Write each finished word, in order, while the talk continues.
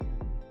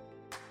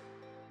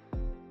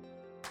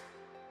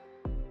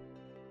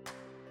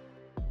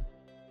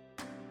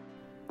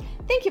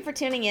Thank you for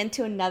tuning in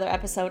to another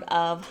episode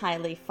of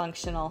Highly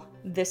Functional.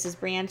 This is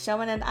Brianne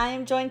Showman, and I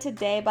am joined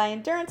today by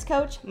endurance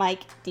coach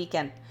Mike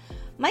Deacon.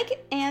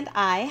 Mike and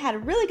I had a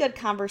really good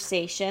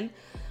conversation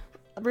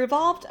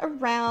revolved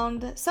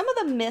around some of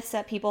the myths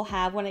that people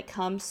have when it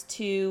comes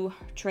to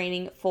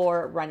training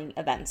for running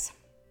events.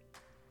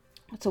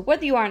 So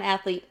whether you are an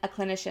athlete, a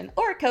clinician,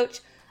 or a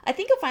coach, I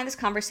think you'll find this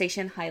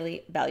conversation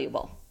highly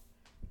valuable.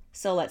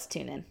 So let's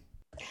tune in.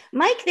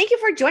 Mike, thank you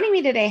for joining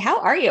me today.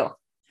 How are you?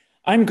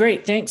 I'm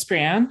great. Thanks,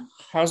 Brianne.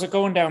 How's it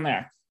going down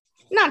there?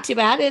 Not too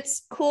bad.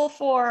 It's cool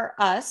for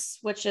us,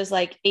 which is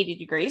like 80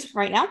 degrees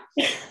right now.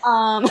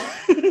 We'll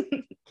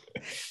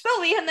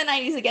be in the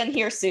 90s again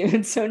here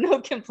soon, so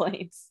no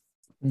complaints.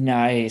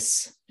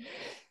 Nice.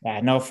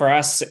 Yeah, no, for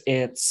us,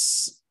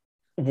 it's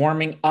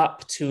warming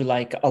up to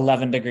like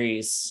 11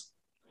 degrees.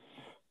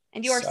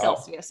 And you are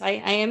Celsius.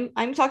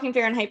 I'm talking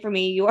Fahrenheit for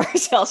me. You are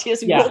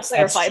Celsius. Yeah, We'll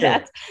clarify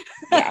that.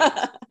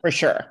 Yeah, for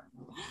sure.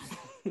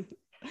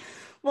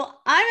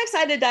 Well, I'm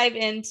excited to dive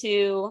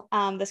into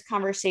this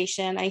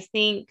conversation. I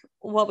think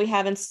what we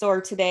have in store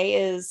today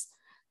is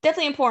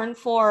definitely important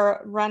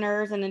for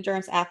runners and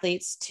endurance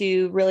athletes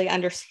to really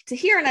to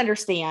hear and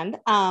understand.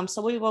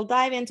 So we will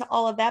dive into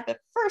all of that. But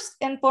first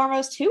and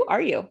foremost, who are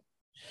you?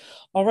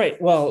 All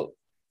right. Well,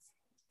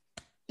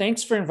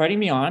 thanks for inviting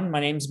me on.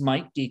 My name's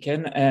Mike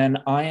Deacon, and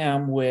I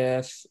am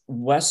with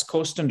West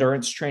Coast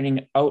Endurance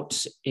Training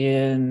out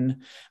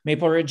in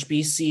Maple Ridge,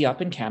 BC,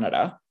 up in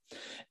Canada.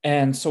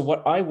 And so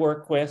what I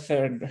work with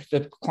and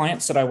the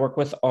clients that I work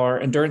with are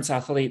endurance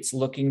athletes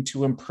looking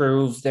to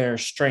improve their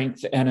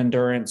strength and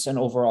endurance and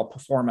overall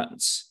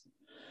performance.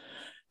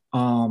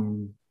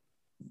 They're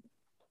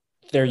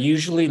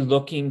usually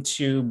looking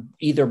to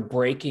either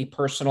break a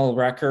personal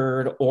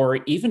record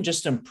or even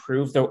just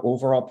improve their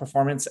overall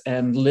performance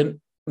and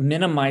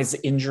minimize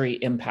injury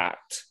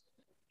impact.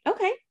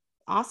 Okay,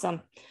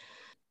 awesome.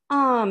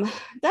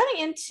 Diving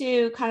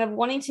into kind of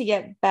wanting to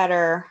get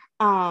better,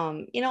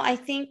 I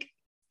think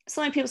so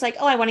many people say,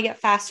 I want to get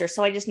faster,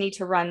 so I just need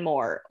to run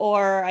more,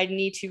 or I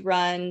need to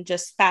run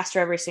just faster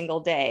every single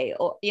day.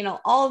 Or,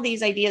 all of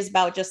these ideas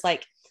about just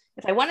like,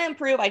 if I want to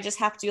improve, I just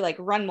have to like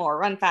run more,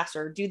 run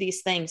faster, do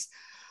these things.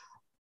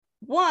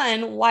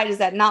 One, why does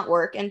that not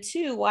work? And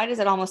two, why does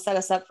it almost set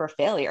us up for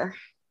failure?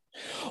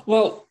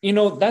 Well,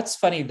 that's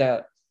funny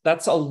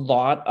that's a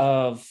lot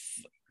of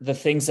the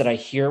things that I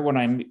hear when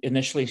I'm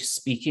initially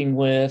speaking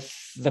with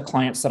the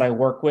clients that I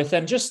work with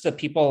and just the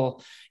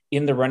people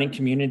in the running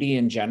community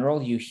in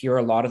general. You hear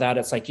a lot of that.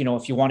 It's like,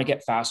 if you want to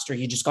get faster,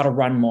 you just got to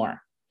run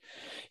more.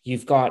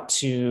 You've got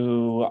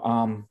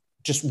to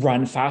just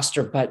run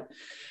faster. But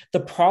the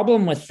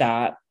problem with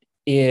that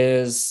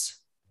is,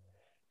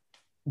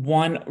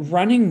 one,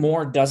 running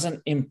more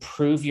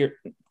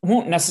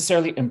won't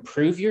necessarily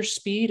improve your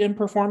speed and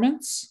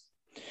performance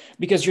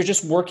because you're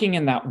just working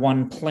in that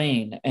one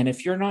plane. And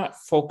if you're not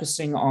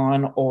focusing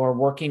on or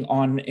working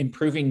on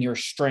improving your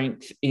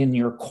strength in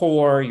your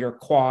core, your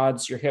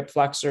quads, your hip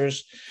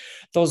flexors,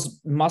 those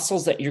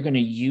muscles that you're going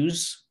to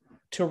use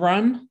to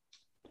run,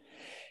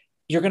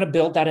 you're going to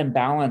build that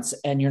imbalance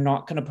and you're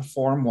not going to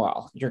perform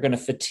well. You're going to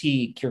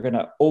fatigue, you're going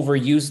to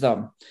overuse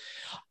them.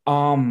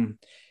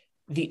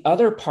 The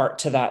other part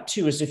to that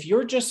too is if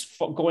you're just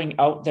going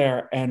out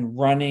there and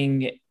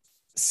running,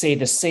 say,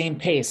 the same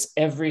pace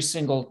every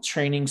single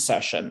training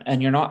session, and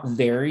you're not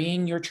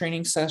varying your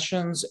training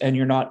sessions and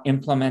you're not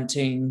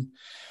implementing,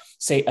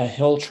 say, a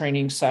hill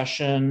training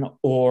session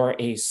or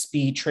a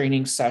speed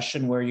training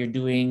session where you're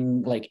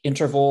doing like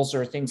intervals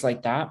or things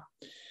like that,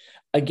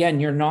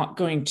 again, you're not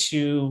going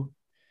to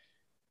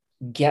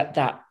get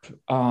that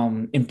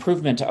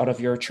improvement out of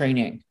your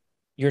training.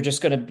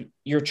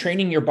 You're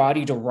training your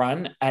body to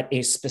run at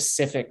a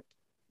specific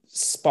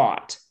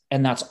spot,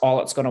 and that's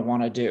all it's going to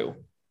want to do.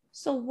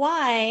 So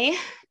why,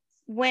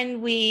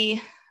 when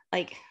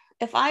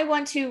if I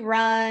want to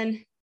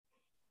run,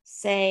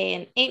 say,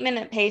 an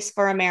 8-minute pace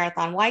for a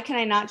marathon, why can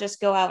I not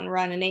just go out and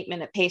run an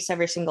 8-minute pace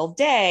every single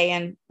day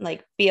and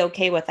like be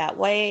okay with that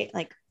way?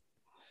 Like,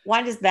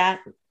 why does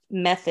that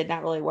method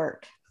not really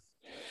work?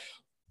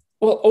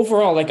 Well,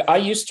 overall, like I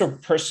used to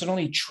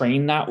personally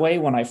train that way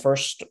when I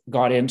first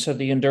got into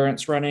the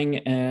endurance running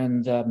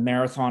and the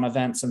marathon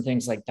events and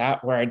things like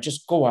that, where I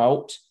just go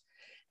out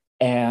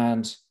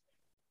and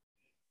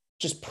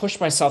just push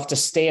myself to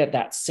stay at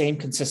that same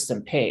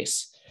consistent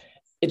pace.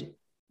 It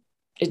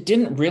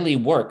didn't really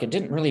work. It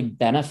didn't really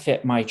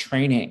benefit my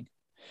training.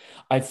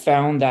 I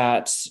found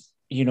that,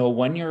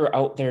 when you're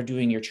out there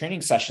doing your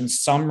training sessions,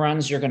 some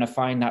runs you're going to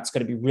find that's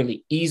going to be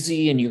really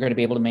easy and you're going to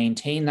be able to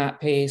maintain that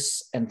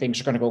pace and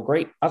things are going to go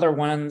great. Other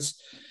ones,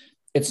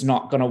 it's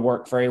not going to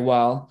work very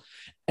well.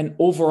 And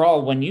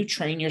overall, when you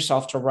train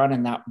yourself to run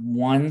in that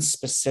one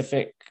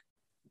specific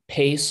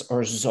pace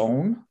or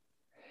zone,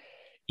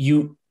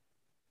 you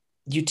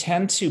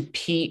tend to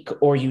peak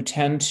or you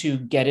tend to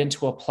get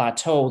into a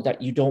plateau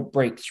that you don't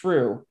break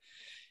through.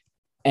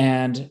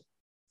 And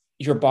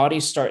your body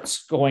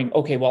starts going,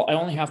 okay, well, I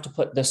only have to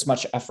put this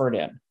much effort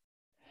in.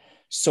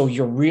 So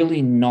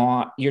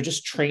you're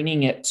just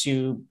training it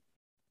to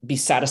be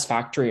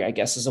satisfactory, I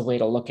guess, is a way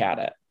to look at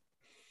it.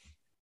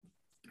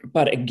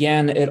 But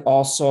again, it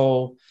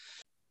also,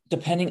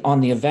 depending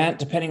on the event,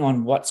 depending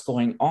on what's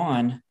going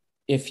on,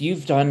 if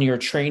you've done your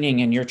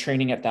training and you're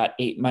training at that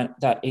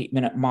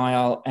 8-minute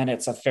mile and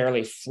it's a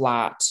fairly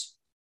flat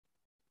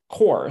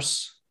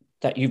course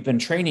that you've been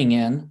training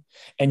in,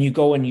 and you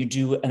go and you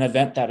do an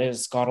event that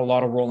has got a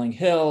lot of rolling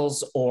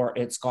hills, or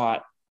it's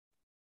got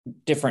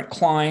different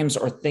climbs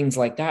or things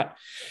like that,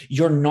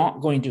 you're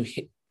not going to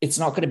hit, it's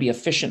not going to be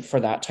efficient for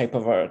that type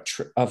of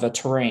a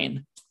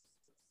terrain.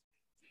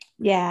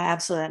 Yeah,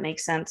 absolutely. That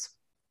makes sense.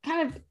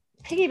 Kind of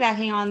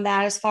piggybacking on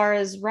that, as far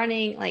as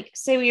running, like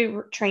say we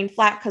train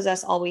flat because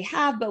that's all we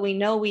have, but we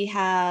know we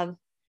have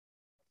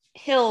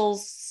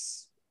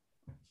hills,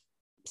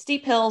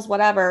 steep hills,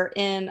 whatever,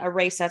 in a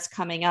race that's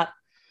coming up.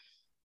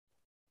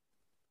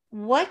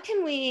 What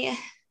can we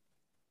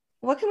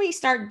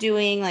start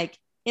doing, like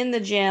in the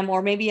gym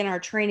or maybe in our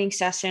training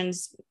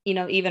sessions,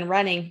 even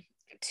running,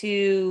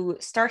 to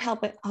start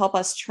help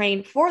us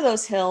train for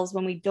those hills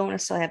when we don't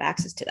necessarily have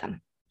access to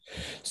them?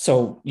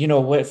 So,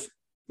 with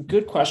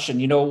good question,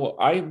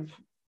 I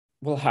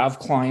will have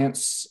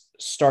clients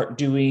start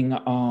doing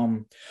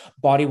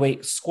body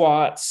weight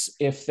squats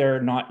if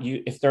they're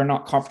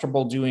not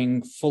comfortable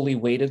doing fully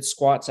weighted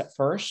squats at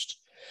first,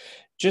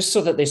 just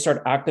so that they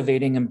start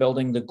activating and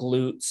building the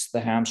glutes,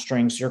 the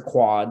hamstrings, your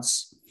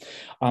quads.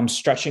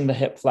 Stretching the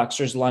hip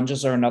flexors.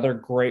 Lunges are another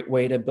great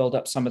way to build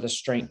up some of the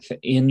strength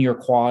in your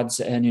quads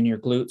and in your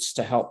glutes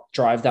to help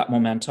drive that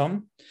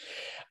momentum.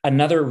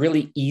 Another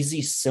really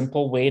easy,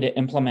 simple way to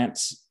implement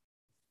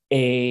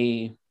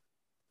a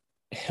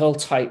hill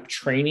type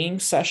training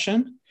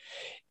session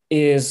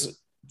is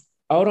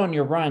out on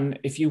your run.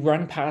 If you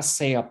run past,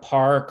 say, a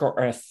park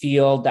or a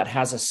field that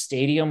has a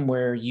stadium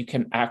where you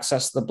can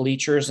access the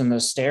bleachers and the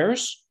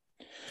stairs,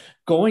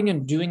 going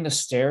and doing the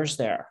stairs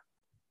there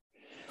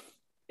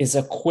is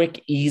a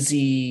quick,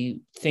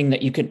 easy thing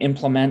that you can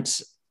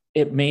implement.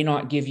 It may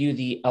not give you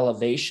the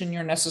elevation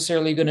you're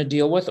necessarily going to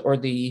deal with or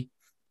the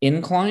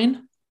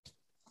incline,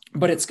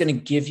 but it's going to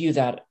give you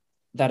that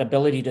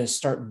ability to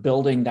start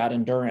building that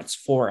endurance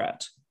for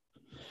it.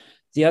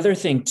 The other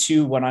thing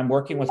too, when I'm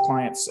working with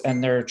clients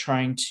and they're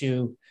trying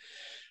to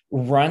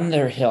run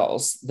their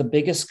hills, the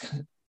biggest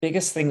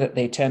thing that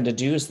they tend to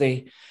do is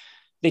they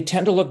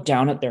tend to look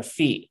down at their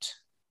feet,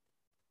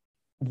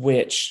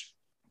 which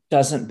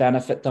doesn't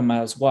benefit them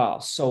as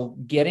well. So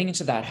getting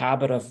into that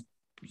habit of,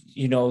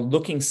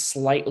 looking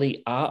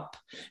slightly up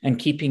and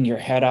keeping your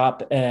head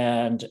up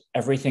and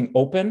everything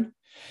open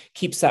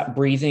keeps that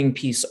breathing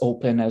piece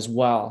open as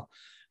well,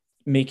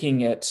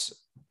 making it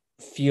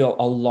feel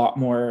a lot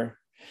more,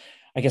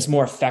 I guess,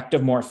 more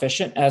effective, more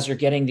efficient as you're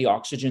getting the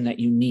oxygen that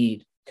you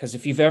need. Because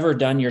if you've ever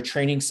done your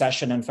training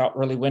session and felt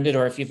really winded,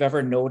 or if you've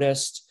ever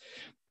noticed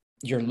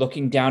you're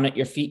looking down at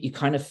your feet, you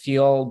kind of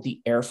feel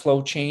the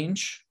airflow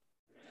change,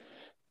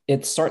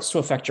 it starts to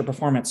affect your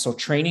performance. So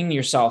training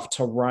yourself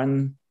to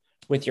run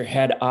with your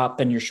head up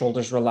and your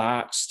shoulders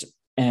relaxed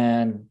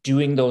and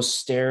doing those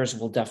stairs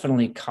will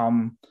definitely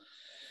come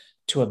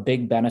to a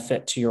big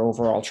benefit to your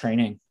overall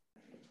training.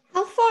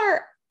 How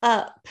far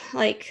up?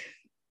 Like,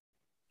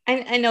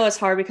 I know it's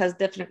hard because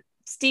different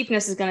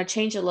steepness is going to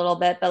change a little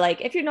bit, but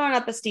like if you're going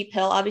up a steep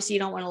hill, obviously you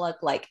don't want to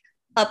look like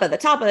up at the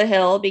top of the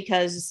hill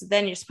because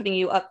then you're just putting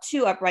you up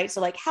too upright.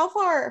 So like how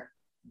far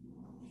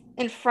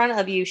in front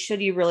of you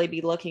should you really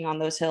be looking on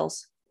those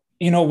hills?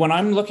 When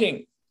I'm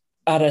looking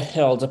at a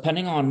hill,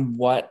 depending on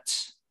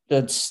what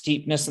the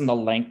steepness and the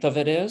length of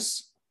it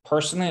is,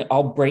 personally,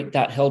 I'll break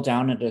that hill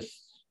down into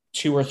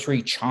 2 or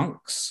 3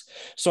 chunks.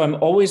 So I'm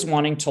always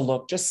wanting to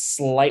look just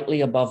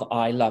slightly above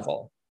eye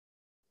level.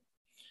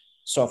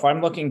 So if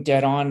I'm looking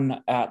dead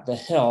on at the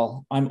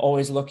hill, I'm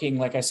always looking,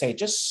 like I say,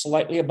 just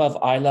slightly above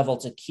eye level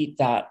to keep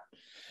that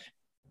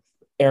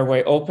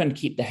airway open,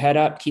 keep the head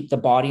up, keep the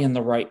body in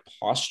the right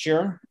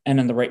posture and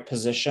in the right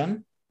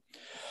position.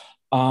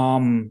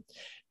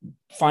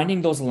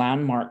 Finding those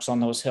landmarks on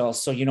those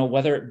hills. So,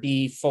 whether it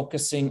be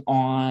focusing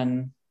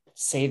on,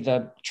 say,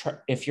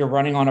 if you're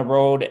running on a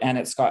road and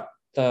it's got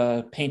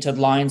the painted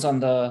lines on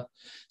the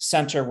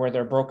center where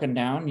they're broken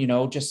down,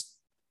 just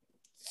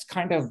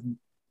kind of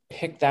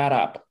pick that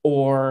up.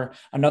 Or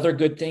another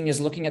good thing is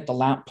looking at the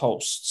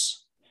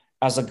lampposts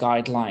as a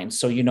guideline.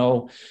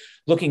 So,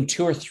 looking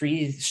 2 or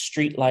 3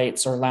 street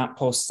lights or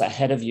lampposts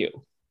ahead of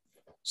you.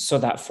 So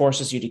that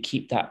forces you to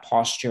keep that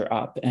posture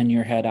up and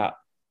your head up.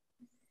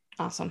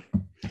 Awesome.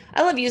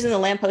 I love using the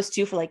lamppost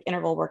too for like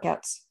interval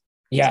workouts.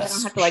 Yes.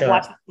 So I don't have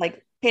to watch,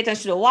 pay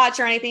attention to a watch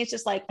or anything. It's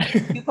just like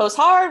 2 posts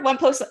hard, 1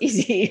 post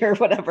easy or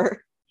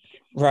whatever.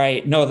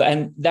 Right. No,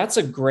 and that's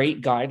a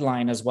great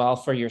guideline as well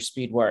for your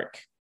speed work.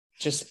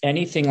 Just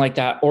anything like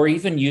that. Or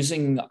even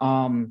using,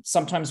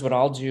 sometimes what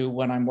I'll do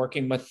when I'm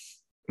working with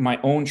my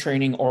own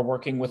training or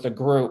working with a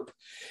group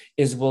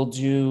is we'll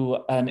do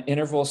an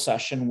interval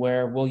session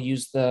where we'll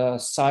use the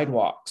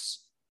sidewalks.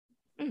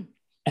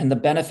 And the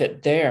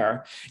benefit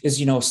there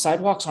is,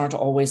 sidewalks aren't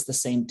always the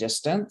same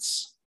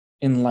distance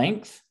in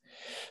length.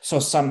 So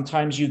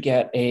sometimes you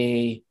get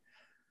a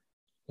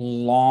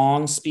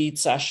long speed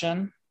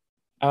session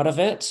out of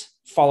it,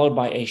 followed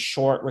by a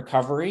short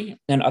recovery.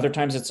 And other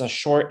times it's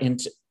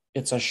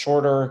a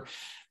shorter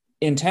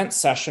intense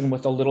session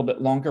with a little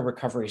bit longer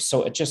recovery.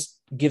 So it just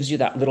gives you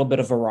that little bit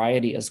of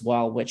variety as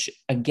well, which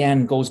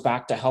again goes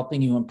back to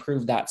helping you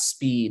improve that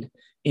speed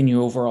in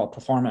your overall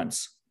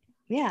performance.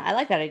 Yeah, I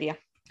like that idea.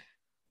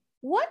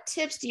 What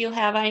tips do you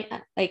have? I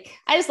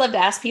just love to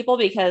ask people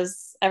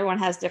because everyone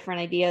has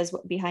different ideas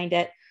behind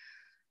it.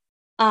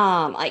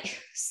 Like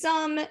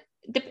some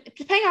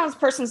depending on this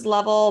person's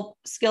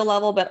skill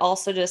level, but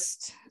also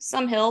just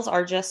some hills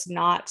are just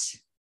not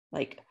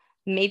like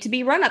made to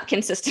be run up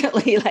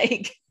consistently.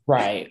 Like,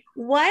 right.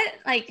 What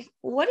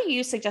do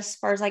you suggest as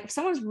far as like if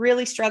someone's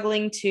really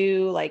struggling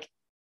to like,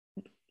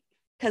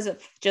 because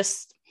of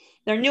just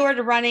they're newer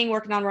to running,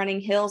 working on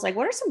running hills, like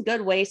what are some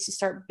good ways to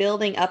start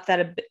building up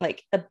that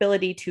like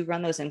ability to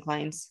run those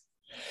inclines?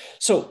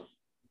 So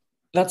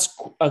that's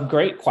a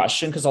great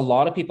question, because a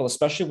lot of people,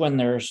 especially when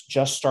they're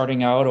just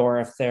starting out or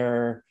if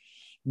they're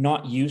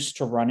not used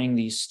to running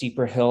these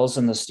steeper hills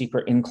and the steeper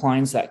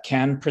inclines that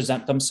can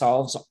present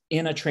themselves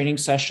in a training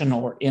session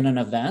or in an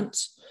event,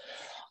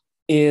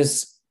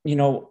 is,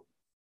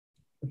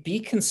 be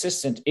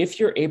consistent. If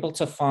you're able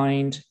to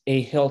find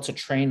a hill to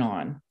train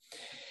on,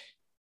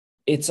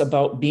 it's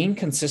about being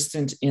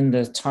consistent in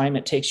the time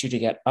it takes you to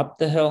get up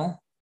the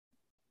hill,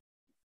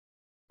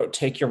 or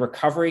take your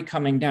recovery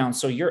coming down.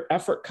 So your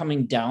effort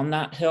coming down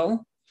that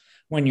hill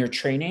when you're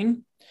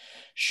training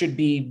should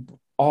be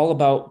all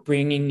about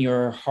bringing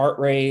your heart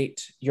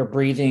rate, your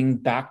breathing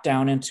back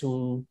down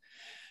into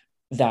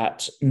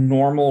that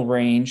normal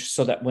range,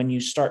 so that when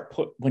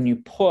you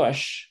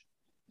push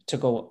to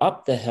go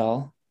up the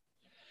hill,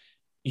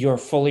 you're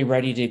fully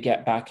ready to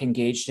get back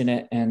engaged in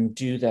it and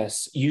do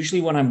this.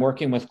 Usually when I'm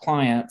working with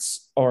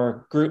clients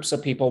or groups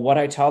of people, what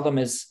I tell them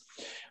is,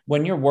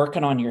 when you're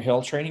working on your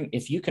hill training,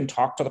 if you can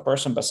talk to the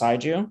person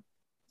beside you,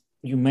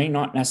 you may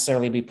not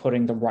necessarily be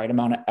putting the right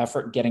amount of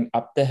effort getting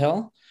up the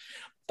hill,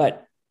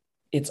 but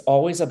it's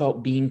always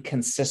about being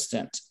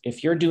consistent.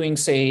 If you're doing,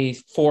 say,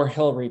 4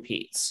 hill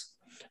repeats,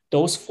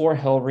 those 4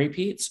 hill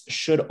repeats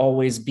should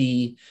always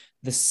be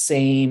the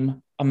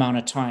same amount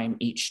of time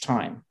each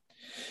time.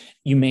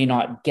 You may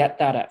not get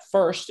that at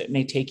first. It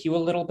may take you a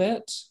little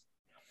bit,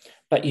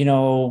 but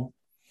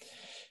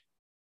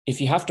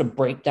if you have to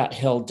break that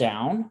hill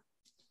down,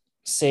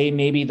 say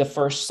maybe the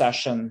first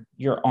session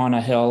you're on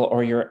a hill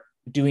or you're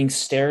doing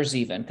stairs,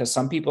 even because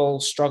some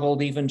people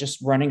struggled even just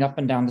running up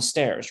and down the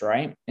stairs,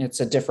 right? It's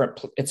a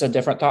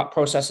different thought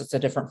process. It's a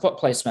different foot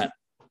placement.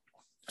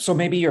 So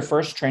maybe your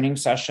first training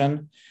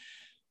session,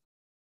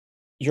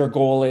 your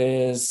goal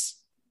is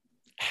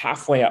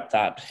halfway up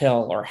that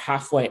hill or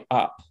halfway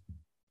up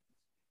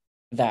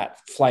that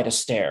flight of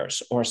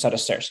stairs or a set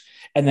of stairs.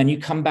 And then you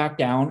come back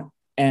down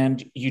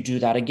and you do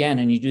that again,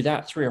 and you do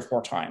that 3 or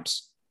 4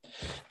 times.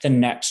 The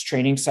next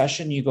training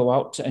session, you go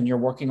out and you're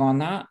working on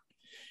that,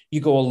 you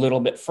go a little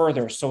bit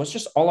further. So it's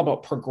just all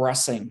about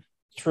progressing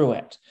through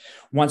it.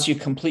 Once you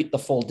complete the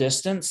full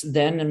distance,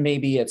 then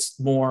maybe it's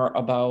more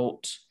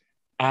about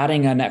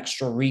adding an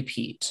extra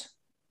repeat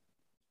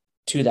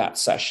to that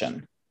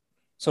session.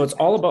 So it's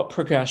all about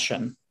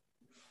progression.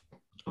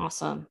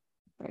 Awesome.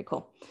 Very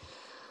cool.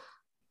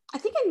 I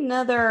think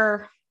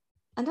another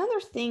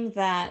thing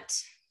that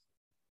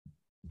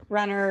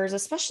runners,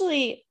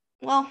 especially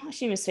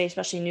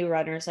new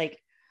runners, like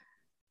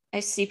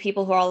I see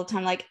people who are all the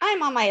time like,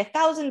 I'm on my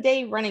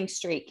 1,000-day running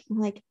streak. I'm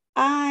like,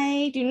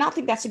 I do not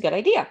think that's a good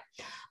idea.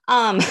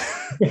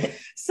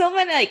 So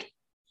many, like,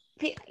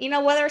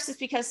 whether it's just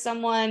because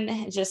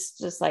someone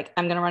just like,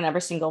 I'm going to run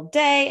every single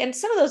day. And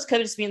some of those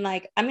could just mean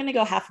like, I'm going to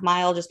go half a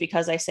mile just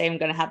because I say I'm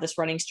going to have this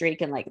running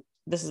streak and like,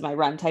 this is my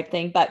run type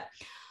thing. But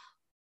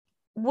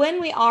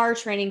when we are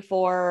training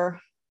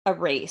for a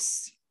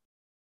race,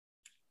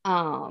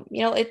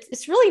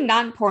 it's really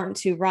not important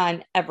to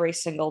run every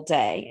single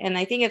day. And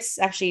I think it's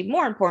actually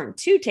more important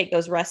to take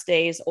those rest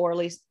days or at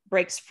least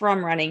breaks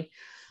from running.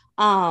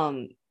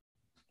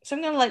 So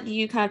I'm going to let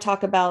you kind of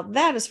talk about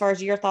that as far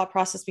as your thought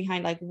process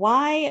behind like,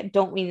 why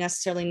don't we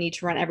necessarily need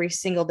to run every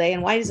single day?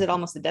 And why is it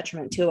almost a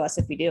detriment to us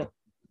if we do?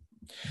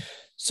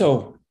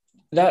 So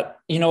that,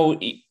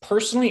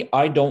 personally,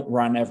 I don't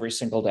run every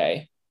single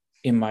day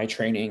in my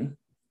training.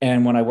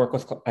 And when I work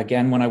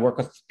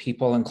with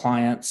people and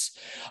clients,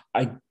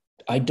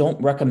 I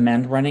don't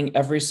recommend running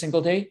every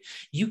single day.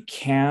 You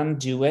can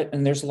do it.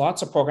 And there's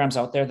lots of programs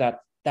out there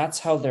that's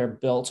how they're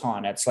built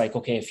on. It's like,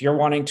 okay, if you're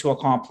wanting to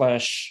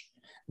accomplish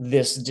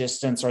this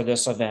distance or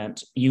this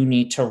event, you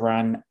need to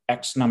run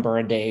X number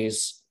of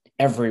days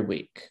every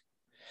week.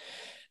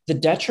 The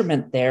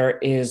detriment there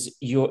is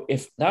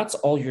if that's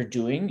all you're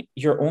doing,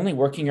 you're only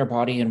working your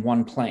body in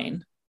one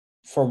plane.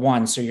 For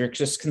one. So you're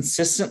just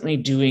consistently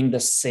doing the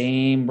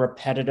same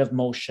repetitive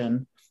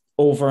motion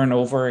over and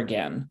over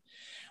again,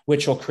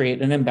 which will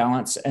create an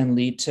imbalance and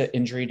lead to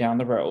injury down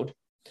the road.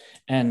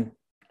 And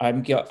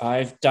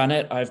I've done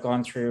it. I've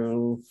gone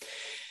through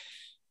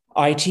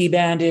IT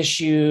band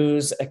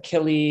issues,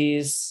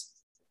 Achilles,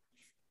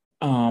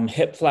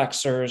 hip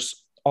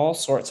flexors, all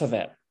sorts of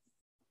it.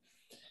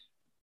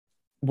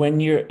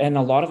 and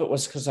a lot of it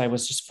was because I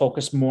was just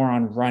focused more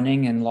on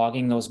running and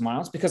logging those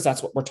miles because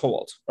that's what we're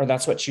told, or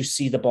that's what you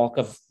see the bulk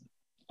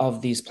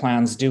of these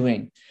plans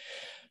doing.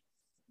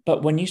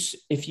 But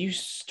if you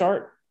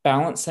start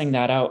balancing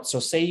that out, so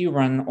say you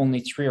run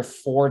only 3 or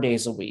 4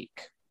 days a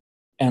week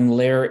and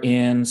layer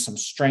in some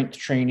strength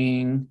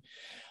training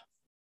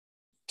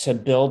to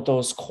build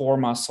those core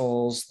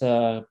muscles,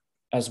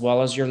 as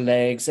well as your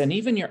legs and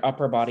even your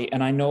upper body.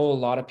 And I know a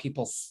lot of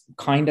people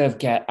kind of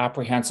get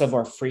apprehensive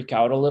or freak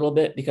out a little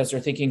bit because they're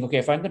thinking, okay,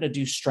 if I'm going to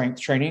do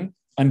strength training,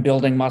 I'm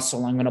building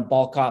muscle, I'm going to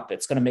bulk up,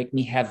 it's going to make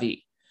me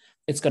heavy,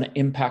 it's going to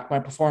impact my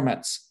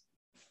performance.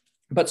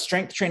 But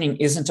strength training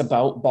isn't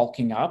about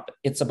bulking up.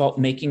 It's about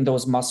making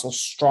those muscles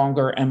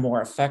stronger and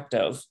more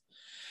effective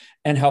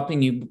and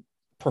helping you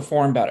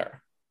perform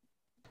better.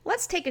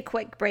 Let's take a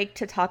quick break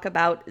to talk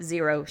about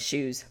Xero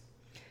shoes.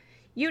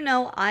 You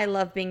know I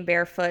love being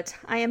barefoot.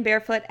 I am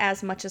barefoot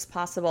as much as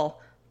possible.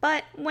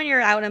 But when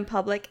you're out in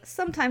public,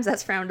 sometimes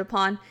that's frowned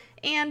upon.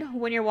 And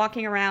when you're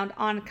walking around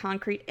on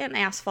concrete and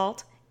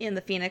asphalt in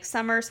the Phoenix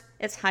summers,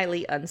 it's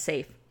highly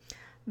unsafe.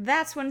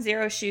 That's when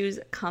Xero shoes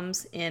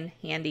comes in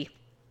handy.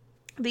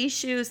 These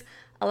shoes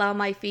allow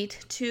my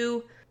feet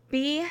to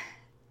be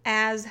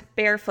as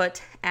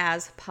barefoot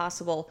as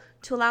possible,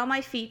 to allow my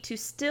feet to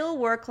still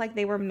work like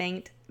they were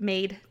made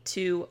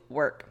to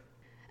work.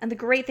 And the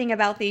great thing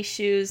about these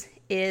shoes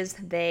is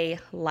they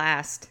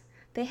last.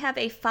 They have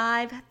a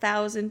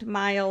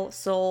 5,000-mile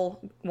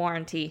sole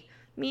warranty,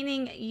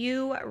 meaning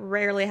you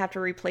rarely have to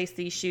replace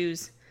these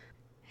shoes.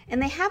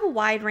 And they have a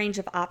wide range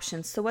of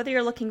options, so whether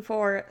you're looking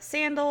for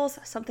sandals,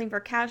 something for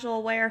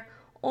casual wear,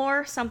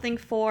 or something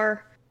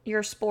for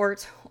your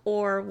sport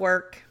or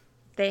work,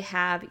 they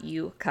have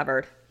you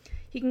covered.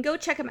 You can go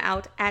check them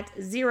out at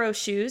Xero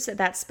Shoes,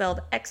 that's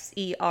spelled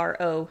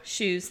Xero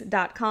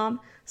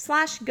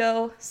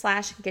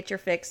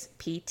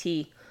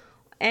shoes.com/go/getyourfixpt.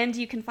 And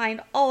you can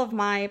find all of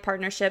my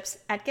partnerships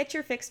at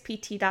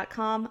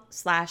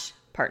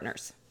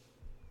getyourfixpt.com/partners.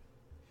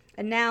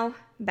 And now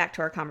back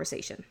to our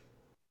conversation.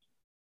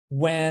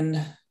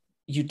 When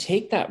you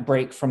take that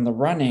break from the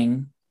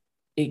running,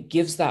 it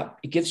gives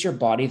your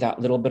body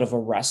that little bit of a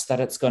rest that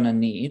it's going to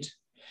need.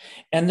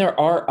 And there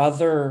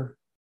are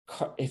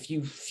if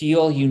you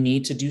feel you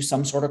need to do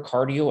some sort of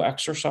cardio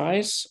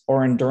exercise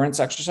or endurance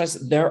exercise,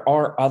 there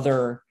are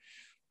other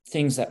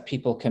things that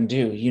people can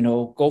do.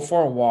 Go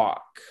for a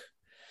walk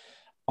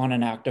on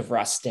an active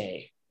rest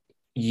day,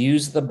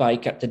 use the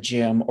bike at the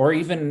gym, or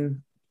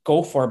even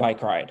go for a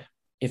bike ride.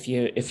 If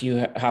you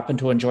happen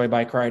to enjoy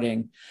bike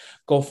riding,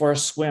 go for a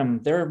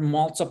swim. There are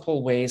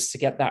multiple ways to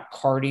get that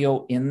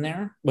cardio in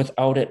there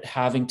without it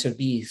having to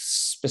be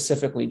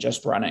specifically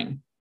just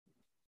running.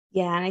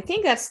 Yeah, and I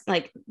think that's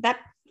like that.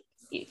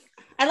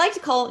 I like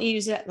to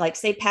use it like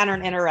say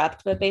pattern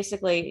interrupt, but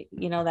basically,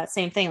 that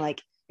same thing.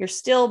 Like you're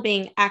still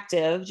being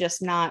active,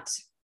 just not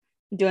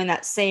doing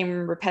that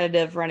same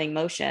repetitive running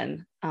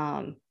motion.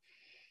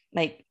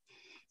 Like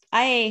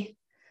I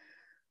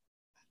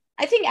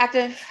think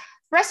active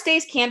rest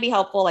days can be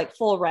helpful, like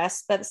full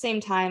rest, but at the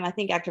same time, I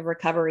think active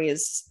recovery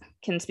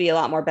can be a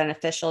lot more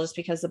beneficial just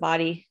because the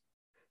body,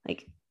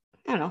 like,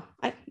 I don't know.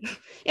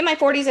 In my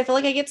 40s, I feel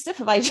like I get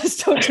stiff if I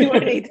just don't do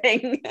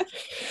anything.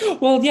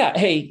 Well, yeah.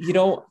 Hey,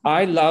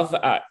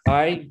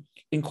 I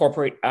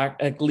incorporate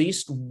at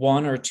least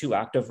 1 or 2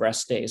 active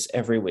rest days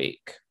every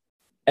week.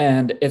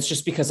 And it's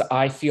just because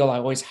I feel I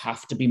always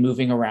have to be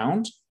moving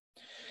around.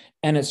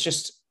 And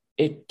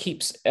it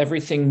keeps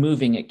everything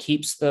moving. It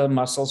keeps the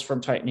muscles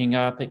from tightening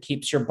up. It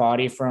keeps your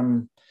body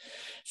from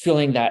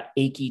feeling that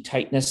achy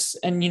tightness.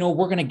 And,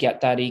 we're going to get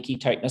that achy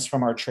tightness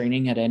from our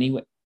training at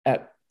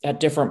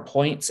different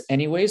points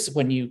anyways.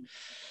 When you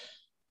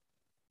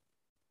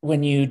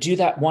do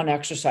that one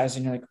exercise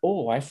and you're like,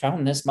 oh, I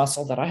found this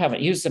muscle that I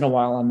haven't used in a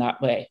while in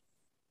that way.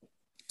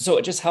 So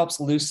it just helps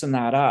loosen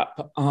that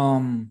up.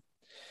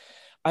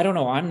 I don't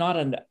know. I'm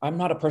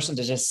not a person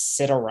to just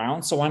sit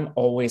around. So I'm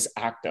always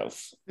active.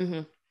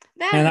 Mm-hmm.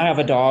 And I have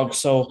a dog,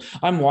 so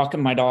I'm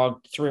walking my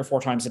dog 3 or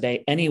 4 times a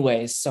day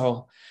anyway.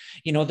 So,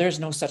 there's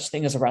no such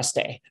thing as a rest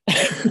day.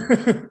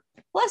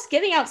 Plus,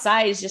 getting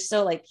outside is just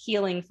so like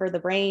healing for the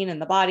brain and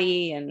the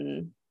body,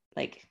 and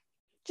like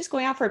just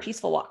going out for a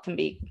peaceful walk can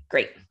be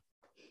great.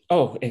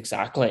 Oh,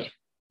 exactly.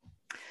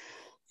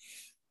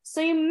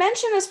 So you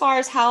mentioned as far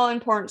as how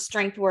important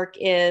strength work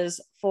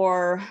is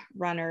for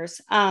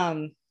runners,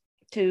 to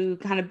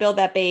kind of build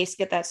that base,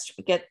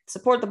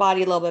 support the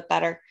body a little bit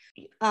better.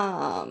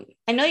 I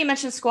know you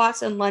mentioned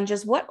squats and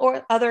lunges. What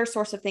or other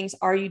sorts of things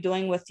are you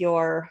doing with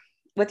your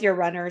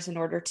runners in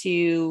order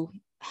to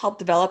help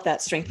develop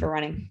that strength for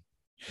running?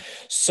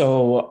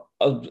 So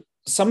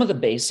some of the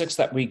basics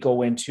that we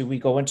go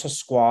into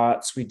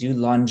squats, we do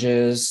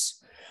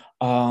lunges.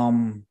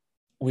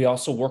 We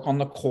also work on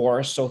the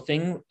core. So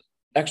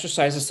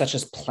exercises such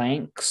as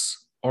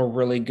planks are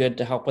really good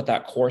to help with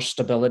that core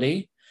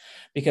stability,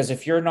 because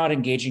if you're not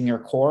engaging your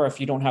core,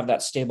 if you don't have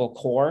that stable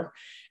core,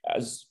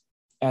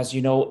 as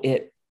you know,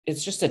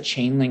 it's just a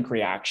chain link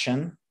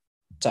reaction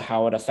to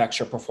how it affects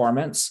your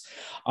performance.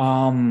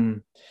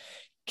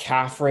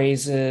 calf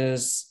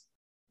raises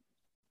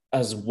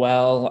as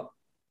well,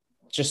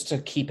 just to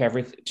keep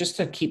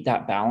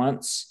that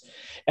balance.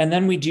 And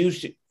then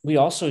we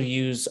also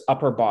use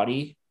upper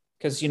body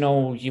because, you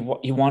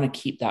want to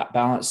keep that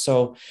balance.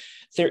 So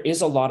there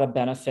is a lot of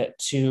benefit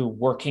to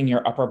working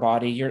your upper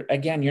body.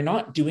 You're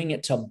not doing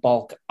it to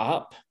bulk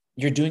up.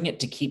 You're doing it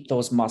to keep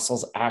those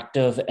muscles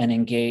active and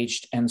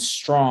engaged and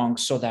strong,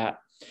 so that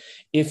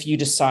if you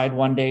decide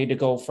one day to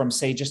go from,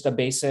 say, just a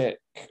basic,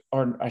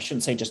 or I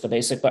shouldn't say just a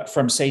basic, but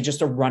from, say,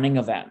 just a running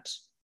event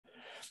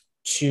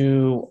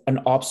to an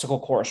obstacle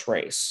course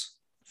race,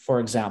 for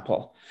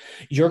example,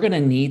 you're going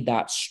to need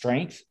that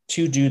strength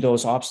to do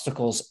those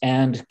obstacles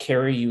and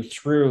carry you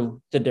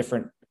through the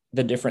different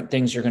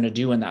things you're going to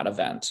do in that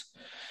event.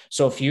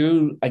 So if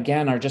you,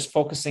 again, are just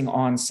focusing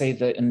on, say,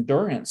 the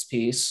endurance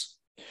piece,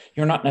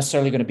 you're not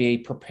necessarily going to be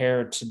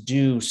prepared to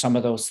do some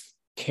of those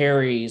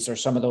carries or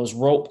some of those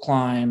rope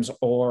climbs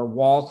or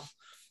wall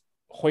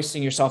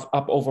hoisting yourself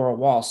up over a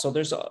wall. So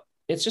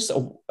it's just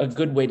a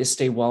good way to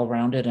stay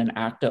well-rounded and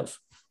active.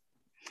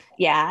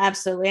 Yeah,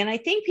 absolutely. And I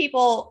think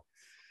people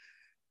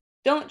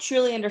don't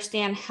truly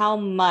understand how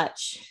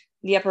much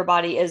the upper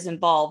body is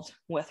involved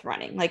with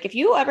running. Like if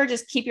you ever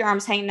just keep your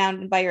arms hanging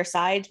down by your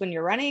sides when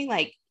you're running,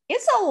 like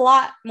it's a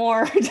lot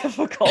more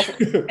difficult.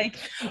 Like,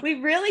 we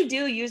really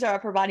do use our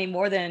upper body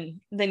more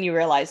than you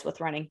realize with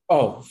running.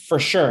 Oh, for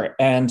sure.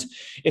 And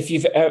if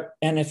you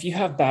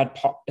have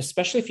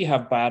especially if you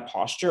have bad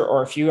posture,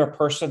 or if you're a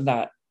person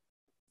that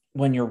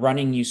when you're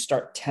running, you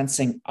start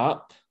tensing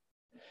up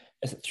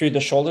through the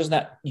shoulders,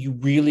 that you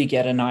really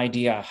get an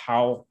idea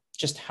how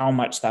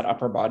much that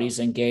upper body's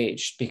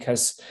engaged.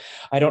 Because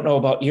I don't know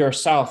about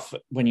yourself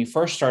when you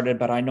first started,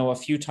 but I know a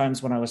few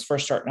times when I was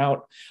first starting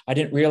out, I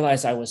didn't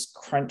realize I was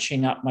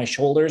crunching up my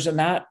shoulders in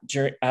that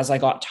as I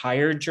got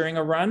tired during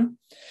a run.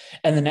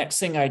 And the next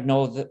thing I'd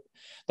know, that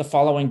the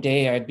following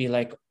day, I'd be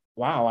like,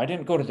 wow, I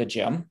didn't go to the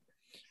gym.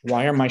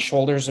 Why are my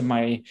shoulders and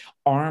my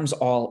arms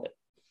all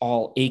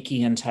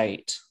achy and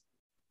tight?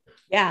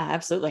 Yeah,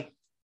 absolutely.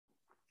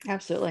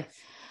 Absolutely.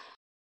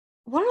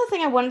 One other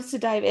thing I wanted to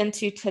dive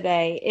into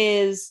today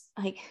is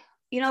like,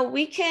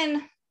 anyone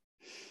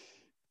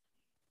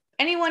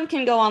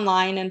can go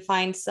online and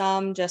find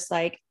some just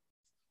like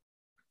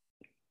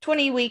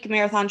 20-week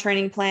marathon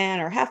training plan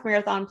or half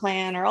marathon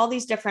plan, or all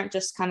these different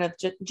just kind of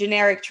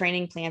generic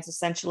training plans,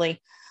 essentially,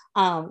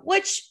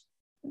 which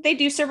they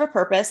do serve a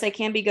purpose. They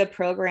can be good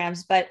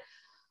programs, but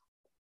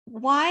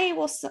why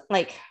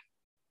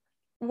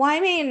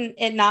may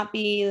it not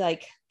be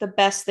like the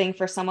best thing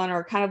for someone,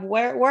 or kind of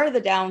where are the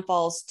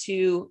downfalls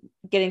to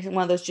getting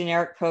one of those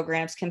generic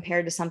programs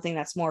compared to something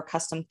that's more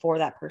custom for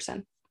that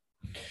person?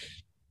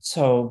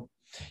 So,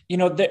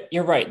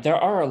 you're right. There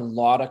are a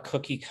lot of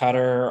cookie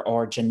cutter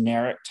or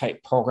generic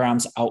type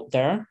programs out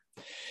there.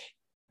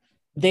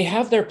 They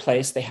have their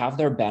place, they have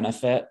their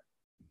benefit,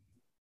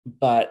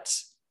 but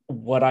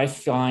what I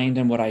find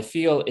and what I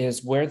feel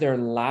is where they're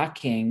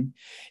lacking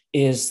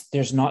is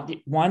there's not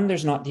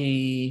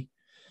the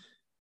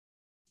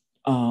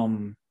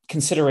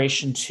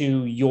consideration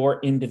to your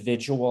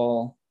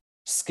individual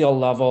skill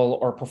level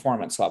or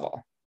performance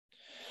level.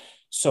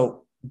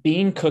 So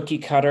being cookie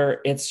cutter,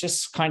 it's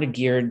just kind of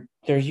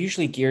they're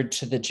usually geared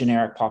to the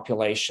generic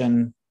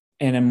population.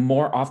 And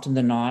more often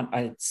than not,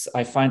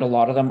 I find a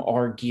lot of them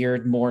are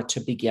geared more to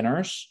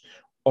beginners,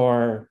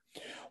 or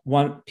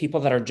people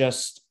that are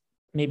just,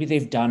 maybe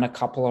they've done a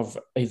couple of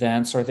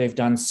events or they've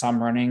done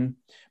some running,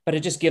 but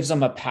it just gives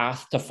them a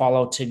path to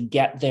follow to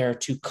get there,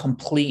 to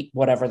complete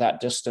whatever that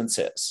distance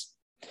is.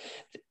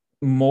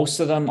 Most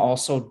of them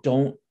also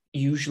don't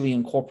usually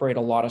incorporate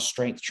a lot of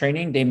strength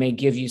training. They may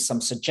give you some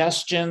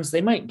suggestions.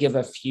 They might give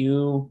a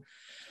few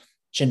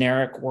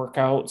generic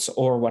workouts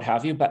or what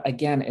have you. But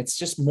again, it's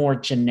just more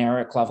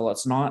generic level.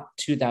 It's not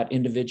to that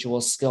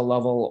individual skill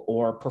level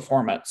or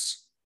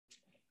performance.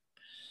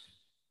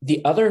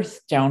 The other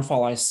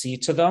downfall I see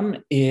to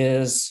them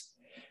is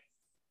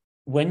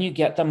when you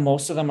get them,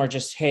 most of them are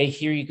just, hey,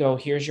 here you go.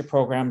 Here's your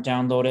program,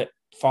 download it,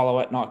 follow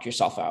it, knock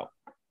yourself out.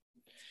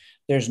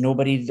 There's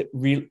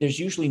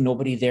usually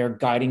nobody there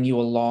guiding you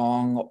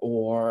along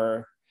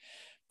or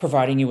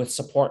providing you with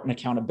support and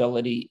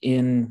accountability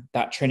in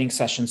that training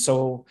session.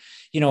 So,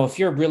 if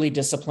you're really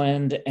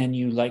disciplined and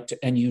you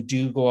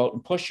do go out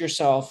and push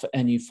yourself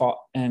and you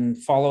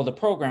follow the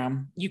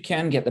program, you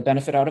can get the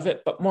benefit out of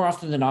it. But more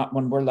often than not,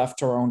 when we're left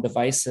to our own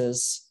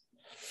devices,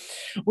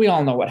 we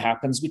all know what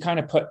happens.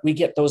 We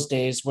get those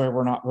days where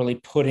we're not really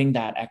putting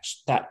that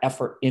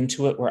effort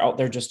into it. We're out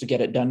there just to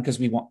get it done because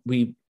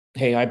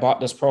hey, I bought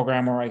this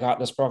program or I got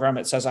this program.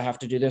 It says I have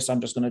to do this.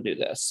 I'm just going to do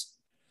this.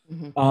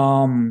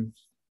 Mm-hmm.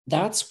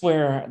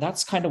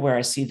 That's kind of where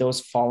I see those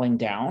falling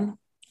down,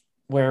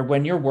 where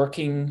when you're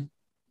working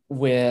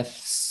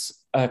with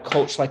a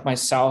coach like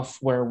myself,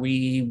 where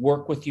we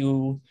work with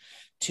you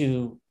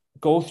to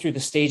go through the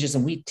stages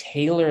and we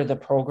tailor the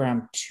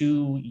program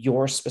to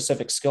your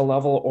specific skill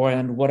level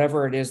and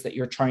whatever it is that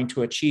you're trying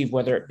to achieve,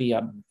 whether it be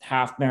a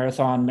half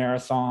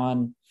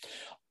marathon,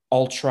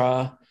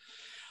 ultra,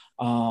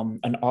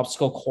 an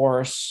obstacle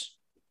course,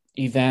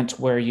 event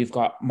where you've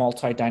got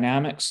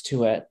multi-dynamics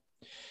to it,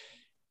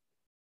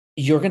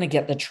 you're going to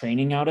get the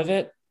training out of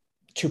it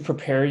to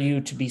prepare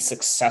you to be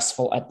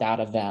successful at that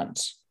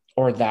event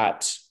or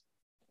that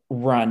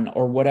run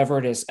or whatever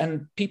it is.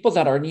 And people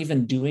that aren't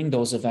even doing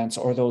those events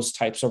or those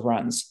types of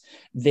runs,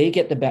 they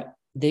get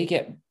they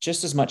get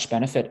just as much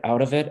benefit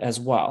out of it as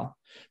well,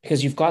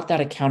 because you've got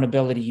that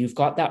accountability. You've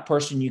got that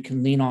person you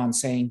can lean on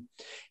saying,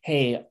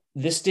 hey,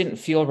 this didn't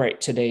feel right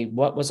today.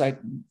 What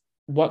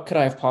could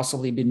I have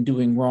possibly been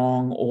doing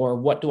wrong? Or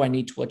what do I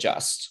need to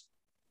adjust?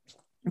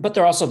 But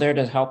they're also there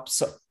to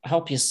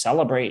help you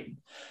celebrate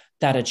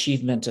that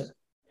achievement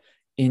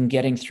in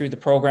getting through the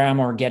program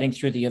or getting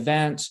through the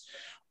event,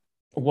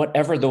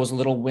 whatever those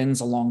little wins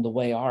along the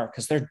way are,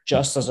 because they're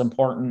just as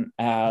important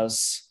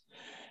as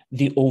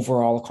the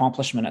overall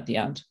accomplishment at the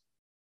end.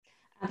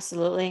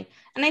 Absolutely.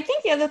 And I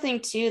think the other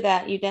thing too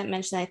that you didn't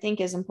mention I think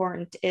is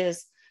important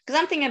is because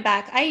I'm thinking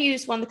back, I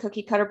used one of the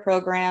cookie cutter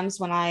programs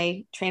when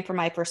I trained for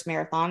my first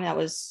marathon. That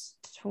was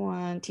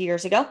 20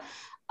 years ago.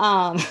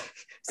 I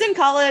was in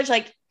college,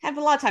 like have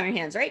a lot of time in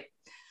your hands, right?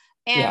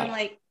 And Yeah.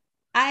 like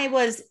I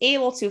was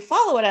able to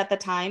follow it at the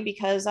time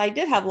because I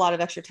did have a lot of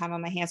extra time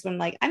on my hands. When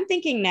like I'm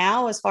thinking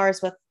now, as far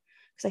as with,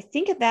 because I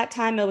think at that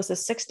time it was a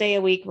 6 day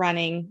a week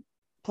running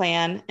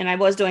plan, and I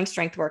was doing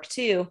strength work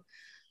too.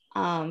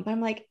 But I'm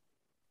like,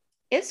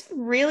 it's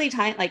really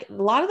time. Like a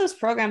lot of those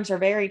programs are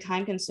very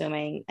time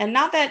consuming, and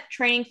not that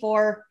training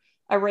for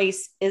a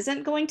race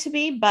isn't going to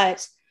be,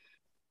 but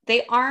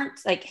they aren't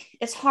like,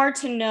 it's hard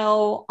to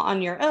know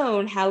on your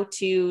own how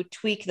to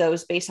tweak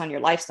those based on your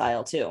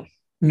lifestyle too.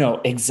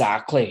 No,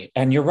 exactly.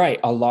 And you're right.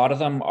 A lot of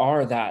them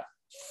are that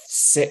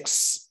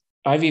six.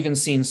 I've even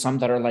seen some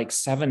that are like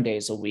 7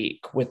 days a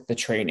week with the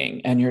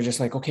training. And you're just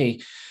like, okay,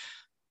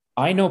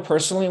 I know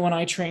personally when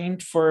I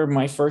trained for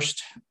my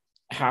first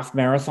half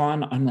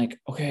marathon, I'm like,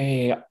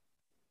 okay,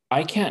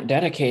 I can't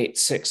dedicate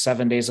 6,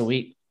 7 days a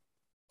week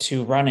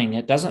to running.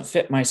 It doesn't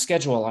fit my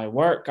schedule. I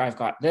work, I've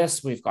got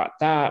this, we've got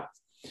that.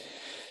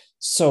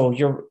 So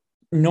you're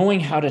knowing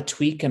how to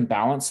tweak and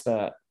balance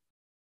that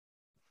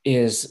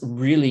is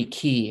really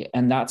key.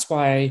 And that's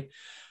why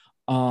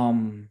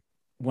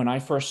when I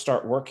first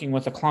start working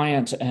with a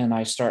client and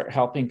I start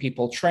helping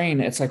people train,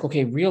 it's like,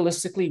 okay,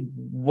 realistically,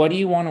 what do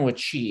you want to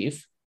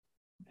achieve?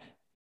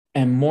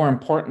 And more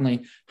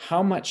importantly,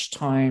 how much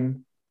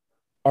time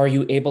are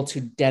you able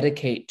to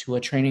dedicate to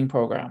a training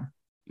program?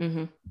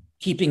 Mm-hmm.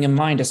 Keeping in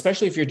mind,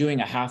 especially if you're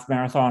doing a half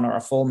marathon or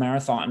a full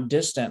marathon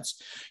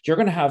distance, you're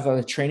going to have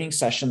a training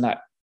session that,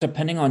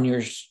 depending on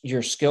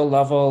your skill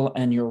level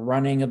and your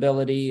running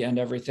ability and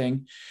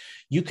everything,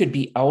 you could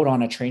be out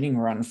on a training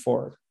run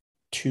for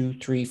 2,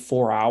 3,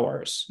 4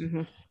 hours.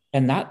 Mm-hmm.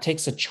 And that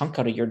takes a chunk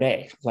out of your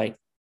day. Like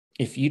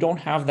if you don't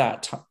have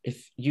that,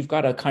 if you've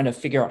got to kind of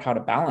figure out how to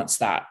balance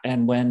that.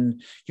 And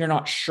when you're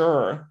not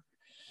sure,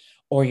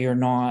 or you're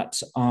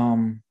not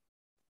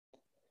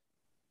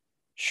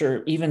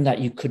sure even that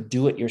you could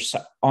do it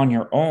yourself on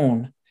your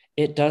own,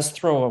 it does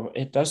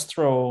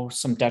throw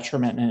some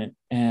detriment in it,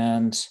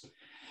 and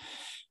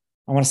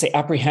I want to say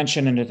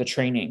apprehension into the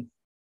training.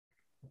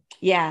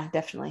 Yeah,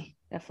 definitely.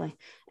 Definitely.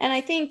 And I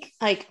think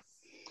like,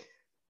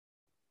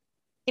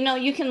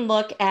 you can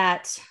look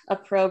at a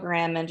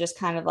program and just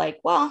kind of like,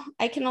 well,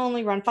 I can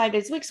only run 5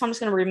 days a week, so I'm just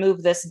going to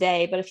remove this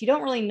day. But if you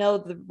don't really know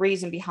the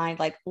reason behind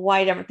like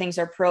why different things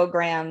are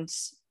programmed,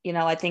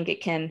 I think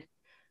it can,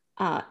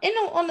 it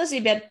won't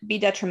honestly be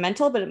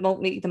detrimental, but it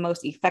won't be the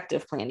most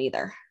effective plan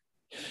either.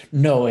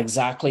 No,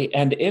 exactly.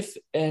 And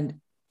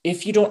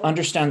if you don't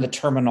understand the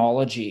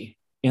terminology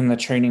in the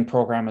training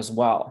program as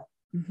well,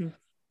 Mm-hmm.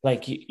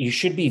 like you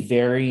should be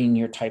varying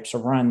your types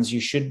of runs. You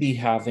should be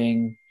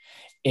having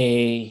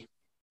a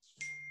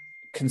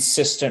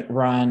consistent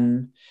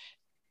run,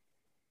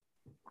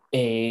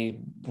 a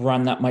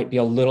run that might be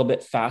a little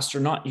bit faster,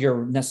 not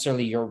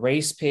necessarily your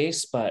race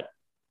pace, but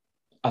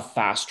a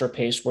faster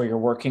pace where you're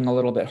working a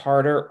little bit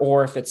harder.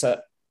 Or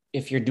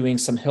if you're doing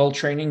some hill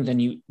training, then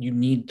you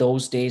need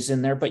those days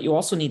in there, but you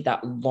also need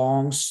that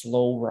long,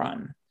 slow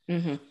run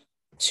Mm-hmm.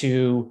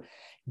 to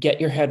get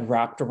your head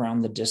wrapped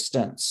around the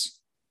distance,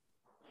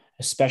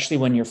 especially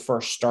when you're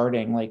first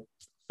starting. Like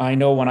I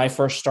know when I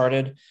first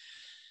started,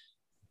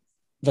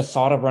 the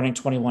thought of running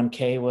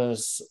 21K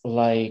was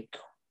like,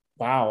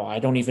 wow, I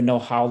don't even know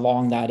how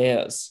long that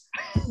is.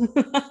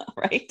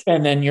 Right.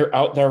 And then you're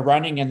out there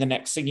running, and the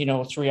next thing you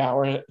know, 2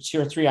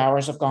 or 3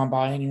 hours have gone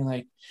by, and you're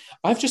like,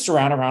 I've just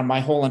ran around my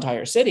whole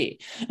entire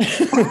city.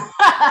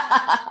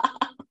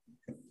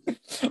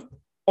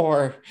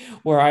 Or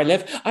where I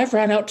live, I've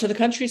ran out to the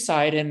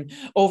countryside and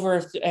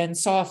over and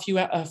saw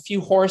a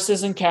few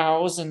horses and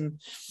cows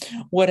and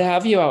what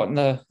have you out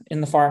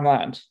in the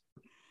farmland.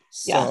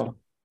 Yeah. So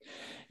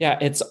yeah,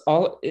 it's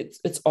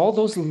all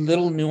those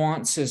little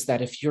nuances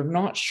that if you're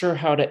not sure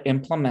how to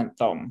implement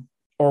them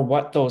or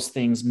what those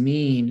things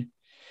mean,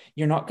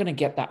 you're not going to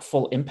get that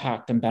full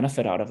impact and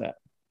benefit out of it.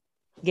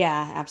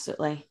 Yeah,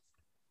 absolutely.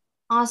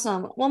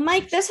 Awesome. Well,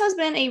 Mike, this has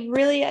been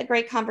a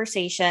great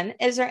conversation.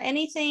 Is there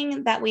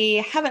anything that we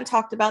haven't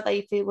talked about that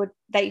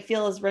you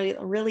feel is really,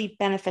 really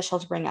beneficial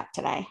to bring up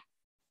today?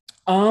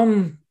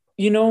 Um,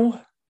 you know,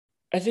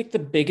 I think the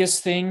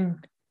biggest thing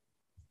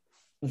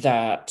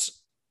that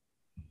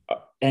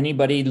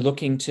anybody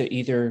looking to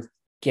either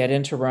get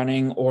into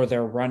running or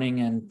they're running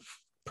and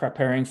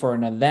preparing for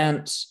an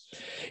event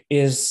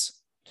is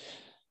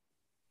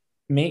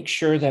make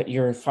sure that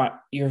you're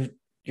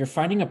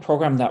finding a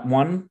program that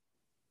one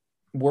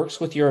works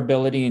with your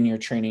ability and your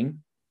training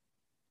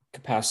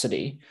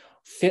capacity,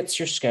 fits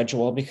your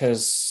schedule,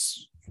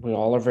 because we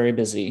all are very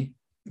busy.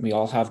 We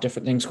all have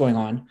different things going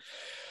on,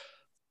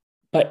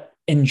 but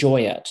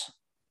enjoy it.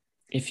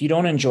 If you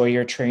don't enjoy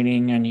your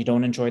training and you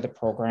don't enjoy the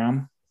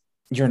program,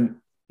 you're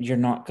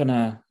not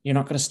gonna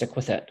stick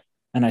with it.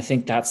 And I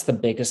think that's the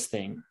biggest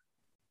thing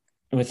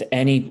with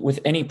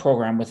any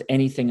program, with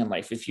anything in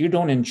life. If you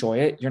don't enjoy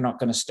it, you're not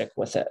going to stick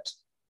with it.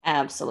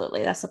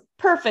 Absolutely. That's a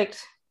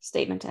perfect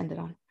statement to end it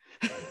on.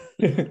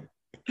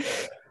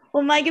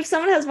 Well, Mike, if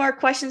someone has more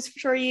questions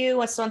for you,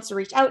 wants to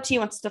reach out to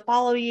you, wants to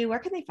follow you, where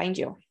can they find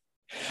you?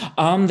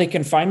 They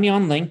can find me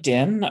on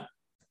LinkedIn.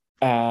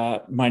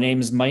 My name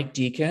is Mike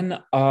Deacon.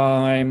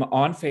 I'm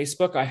on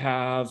Facebook. I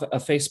have a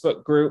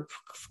Facebook group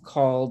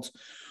called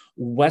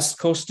West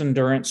Coast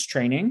Endurance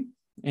Training,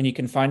 and you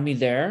can find me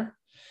there,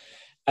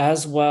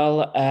 as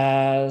well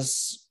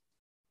as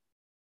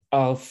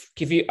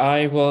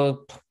I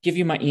will give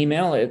you my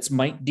email. It's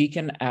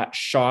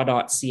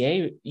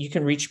mikedeacon@shaw.ca. You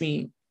can reach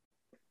me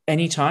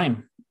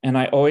anytime, and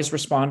I always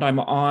respond. I'm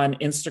on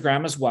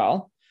Instagram as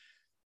well.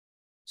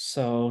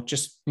 So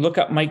just look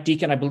up Mike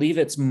Deacon. I believe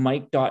it's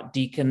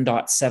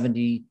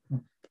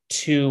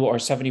mike.deacon.72 or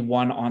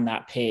 71 on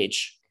that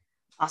page.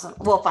 Awesome.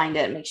 We'll find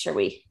it and make sure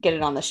we get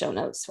it on the show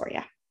notes for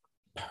you.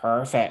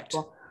 Perfect.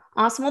 Cool.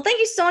 Awesome. Well, thank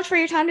you so much for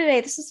your time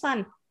today. This is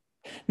fun.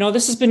 No,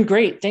 this has been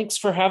great. Thanks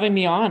for having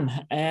me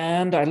on.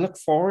 And I look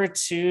forward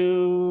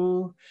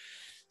to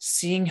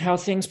seeing how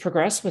things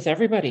progress with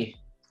everybody.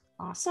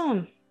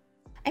 Awesome.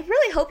 I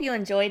really hope you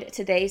enjoyed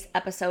today's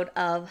episode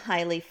of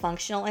Highly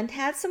Functional and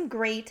had some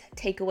great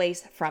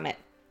takeaways from it.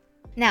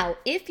 Now,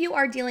 if you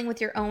are dealing with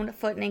your own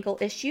foot and ankle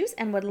issues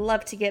and would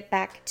love to get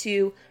back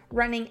to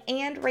running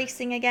and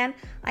racing again,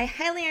 I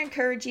highly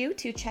encourage you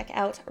to check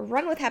out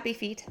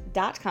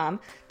runwithhappyfeet.com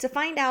to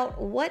find out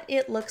what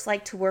it looks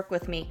like to work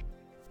with me.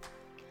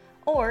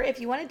 Or if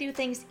you want to do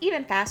things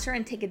even faster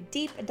and take a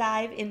deep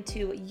dive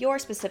into your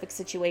specific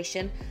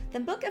situation,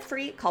 then book a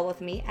free call with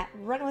me at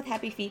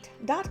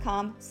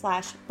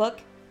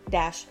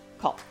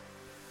runwithhappyfeet.com/book-call.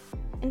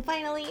 And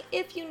finally,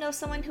 if you know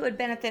someone who would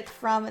benefit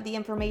from the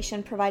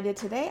information provided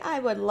today, I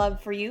would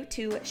love for you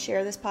to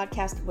share this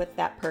podcast with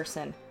that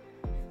person.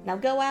 Now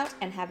go out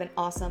and have an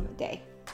awesome day.